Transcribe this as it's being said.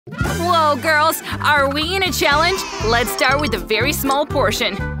Whoa, girls! Are we in a challenge? Let's start with a very small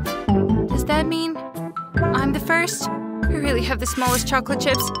portion. Does that mean I'm the first? I really have the smallest chocolate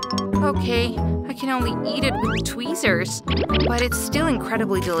chips. Okay, I can only eat it with tweezers. But it's still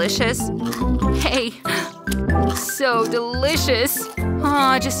incredibly delicious. Hey, so delicious.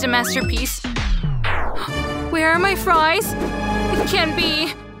 Aw, just a masterpiece. Where are my fries? It can't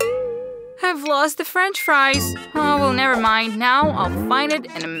be. I've lost the French fries. Oh, well, never mind. Now I'll find it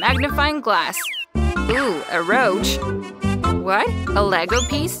in a magnifying glass. Ooh, a roach. What? A Lego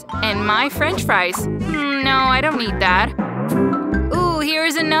piece? And my French fries. No, I don't need that. Ooh,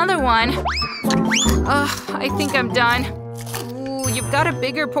 here's another one. Ugh, I think I'm done. Ooh, you've got a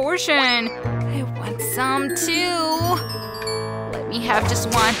bigger portion. I want some too. Let me have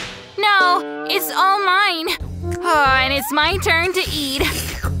just one. No, it's all mine. Oh, and it's my turn to eat.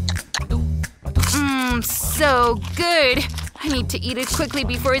 So good. I need to eat it quickly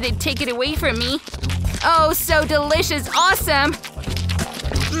before they take it away from me. Oh, so delicious. Awesome.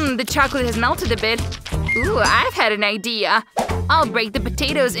 The chocolate has melted a bit. Ooh, I've had an idea. I'll break the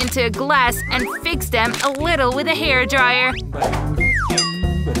potatoes into a glass and fix them a little with a hairdryer.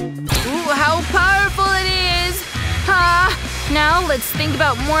 Ooh, how powerful it is! Now let's think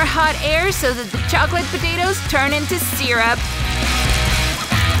about more hot air so that the chocolate potatoes turn into syrup.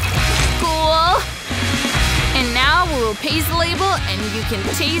 Cool! And now we will paste the label and you can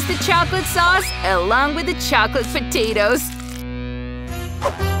taste the chocolate sauce along with the chocolate potatoes.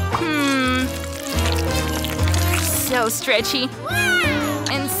 So stretchy.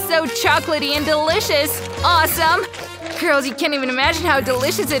 And so chocolatey and delicious. Awesome! Girls, you can't even imagine how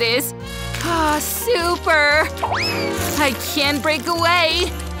delicious it is. Super! I can't break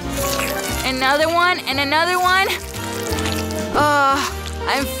away. Another one and another one.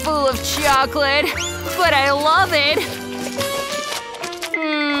 I'm full of chocolate, but I love it.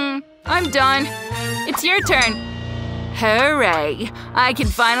 I'm done. It's your turn. Hooray! I can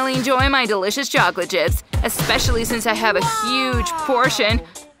finally enjoy my delicious chocolate chips, especially since I have a huge portion.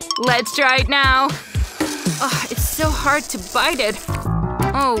 Let's try it now. It's so hard to bite it.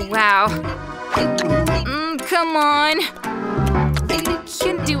 Oh, wow. Come on. I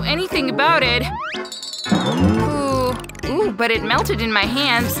can't do anything about it. Ooh, but it melted in my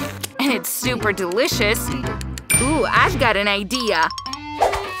hands. And it's super delicious. Ooh, I've got an idea.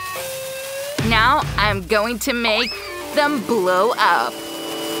 Now I'm going to make them blow up.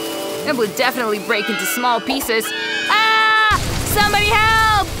 It would definitely break into small pieces. Ah! Somebody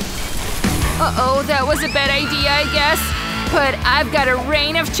help! Uh-oh, that was a bad idea, I guess. But I've got a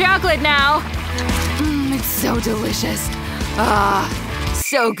rain of chocolate now. It's so delicious.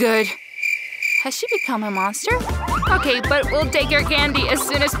 So good. Has she become a monster? Okay, but we'll take her candy as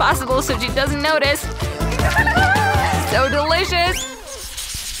soon as possible so she doesn't notice. So delicious!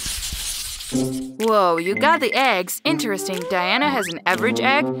 Whoa, you got the eggs. Interesting, Diana has an average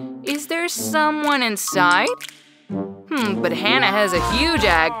egg. Is there someone inside? But Hannah has a huge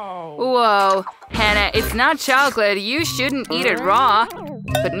egg. Whoa, Hannah, it's not chocolate. You shouldn't eat it raw.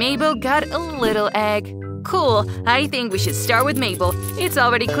 But Mabel got a little egg. Cool, I think we should start with Mabel. It's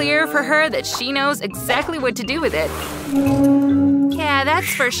already clear for her that she knows exactly what to do with it. Yeah,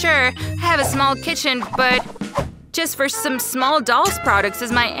 that's for sure. I have a small kitchen, but just for some small doll's products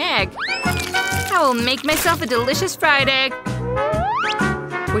as my egg. I will make myself a delicious fried egg,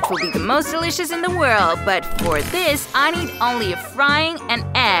 which will be the most delicious in the world. But for this, I need only a frying an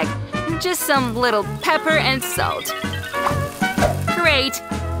egg and just some little pepper and salt. Great.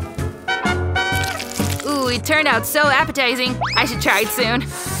 Ooh, it turned out so appetizing. I should try it soon.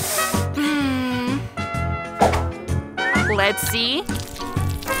 Let's see.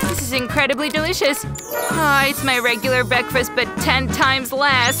 This is incredibly delicious. It's my regular breakfast, but 10 times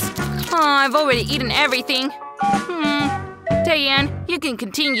less. I've already eaten everything. Diane, you can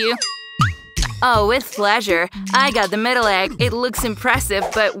continue. Oh, with pleasure. I got the middle egg. It looks impressive,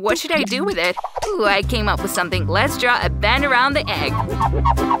 but what should I do with it? Ooh, I came up with something. Let's draw a band around the egg,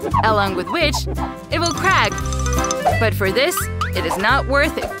 along with which it will crack. But for this, it is not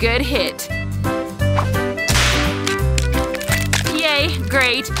worth a good hit. Yay,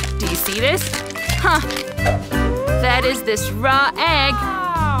 great. Do you see this? That is this raw egg.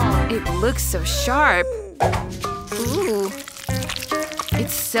 It looks so sharp. Ooh.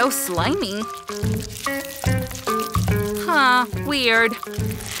 It's so slimy. Weird.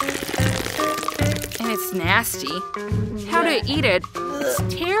 And it's nasty. How do I eat it? It's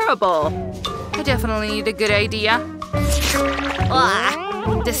terrible. I definitely need a good idea.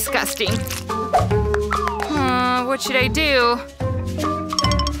 Disgusting. What should I do?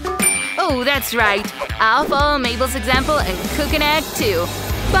 Oh, that's right. I'll follow Mabel's example and cook an egg too.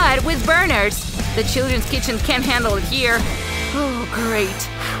 but with burners. The children's kitchen can't handle it here. Oh, great.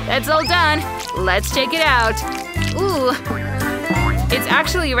 That's all done. Let's check it out. Ooh. It's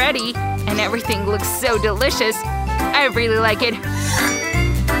actually ready, and everything looks so delicious. I really like it.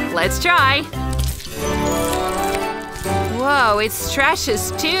 Let's try. Whoa, it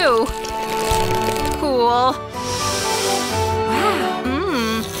stretches too. Cool. Wow.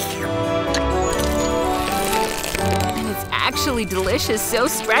 And it's actually delicious, so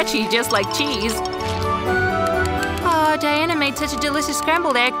stretchy, just like cheese. Oh, Diana made such a delicious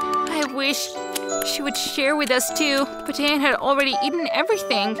scrambled egg. I wish she would share with us too, but Diane had already eaten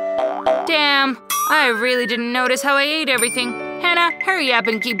everything. Damn, I really didn't notice how I ate everything. Hannah, hurry up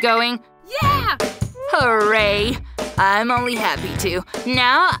and keep going. Yeah! Hooray! I'm only happy to.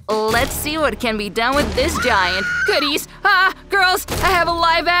 Now, let's see what can be done with this giant. Goodies! Ah, girls, I have a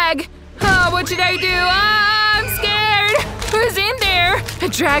live egg! Oh, what should I do? Ah, I'm scared! Who's in there? A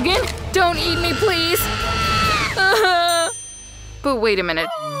dragon? Don't eat me, please! But wait a minute.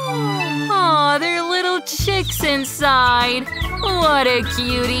 Aw, they're little chicks inside. What a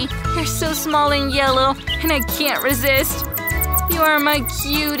cutie. They're so small and yellow, and I can't resist. You are my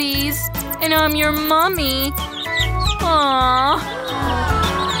cuties, and I'm your mommy. Aww.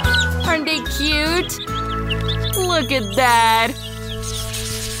 Aren't they cute? Look at that.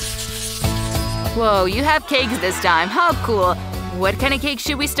 Whoa, you have cakes this time. How cool. What kind of cake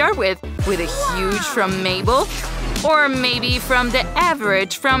should we start with? With a huge from Mabel? Or maybe from the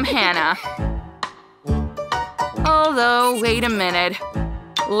average from Hannah? Although, wait a minute.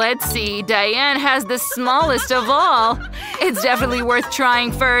 Let's see, Diane has the smallest of all. It's definitely worth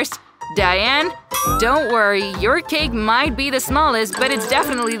trying first. Diane, don't worry, your cake might be the smallest, but it's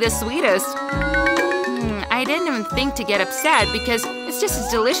definitely the sweetest. I didn't even think to get upset because it's just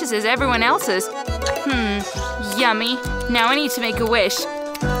as delicious as everyone else's. Yummy. Now I need to make a wish.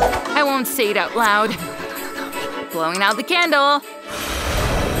 I won't say it out loud. Blowing out the candle.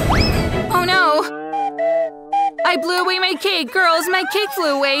 Oh no! I blew away my cake! Girls, my cake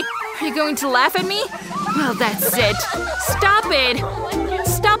flew away! Are you going to laugh at me? Well, that's it. Stop it!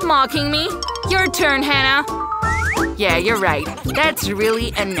 Stop mocking me! Your turn, Hannah! Yeah, you're right. That's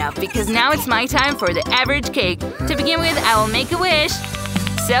really enough because now it's my time for the average cake. To begin with, I will make a wish.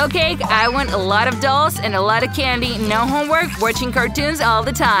 So, cake, I want a lot of dolls and a lot of candy, no homework, watching cartoons all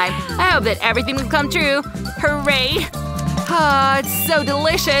the time. I hope that everything will come true. Hooray! Ah, it's so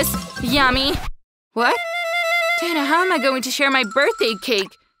delicious! Yummy! What? Dana, how am I going to share my birthday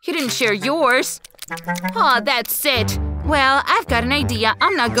cake? You didn't share yours. Aw, that's it. Well, I've got an idea.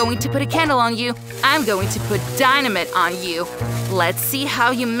 I'm not going to put a candle on you. I'm going to put dynamite on you. Let's see how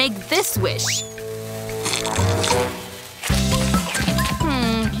you make this wish.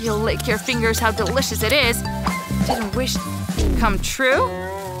 You'll lick your fingers how delicious it is. Didn't wish come true?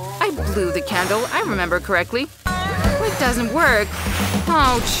 I blew the candle, I remember correctly. It doesn't work.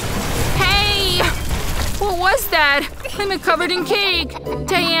 Ouch. Hey! What was that? I'm covered in cake.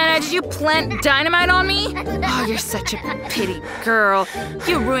 Diana, did you plant dynamite on me? Oh, you're such a pity girl.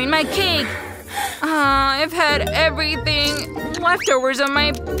 You ruined my cake. I've had everything. Leftovers on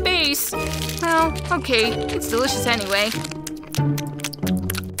my face. Well, okay. It's delicious anyway.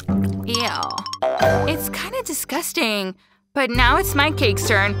 Ew. It's kind of disgusting. But now it's my cake's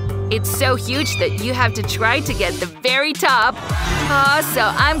turn. It's so huge that you have to try to get the very top. So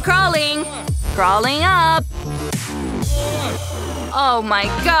I'm crawling. Crawling up. Oh my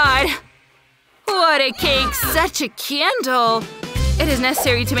god. What a cake. Such a candle. It is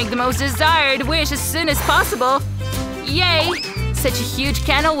necessary to make the most desired wish as soon as possible. Yay. Such a huge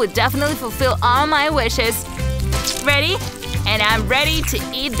candle would definitely fulfill all my wishes. Ready? And I'm ready to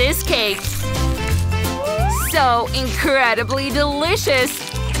eat this cake. So incredibly delicious.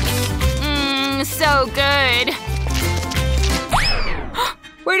 So good.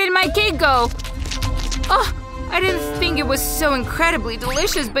 Where did my cake go? Oh, I didn't think it was so incredibly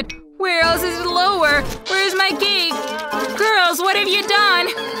delicious, but where else is it lower? Where's my cake? Girls, what have you done?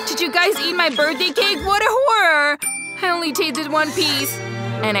 Did you guys eat my birthday cake? What a horror! I only tasted one piece.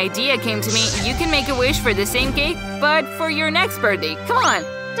 An idea came to me. You can make a wish for the same cake, but for your next birthday. Come on.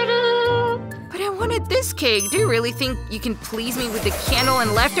 But I wanted this cake. Do you really think you can please me with the candle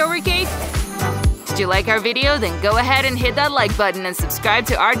and leftover cake? Did you like our video? Then go ahead and hit that like button and subscribe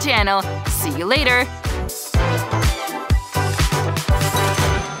to our channel. See you later!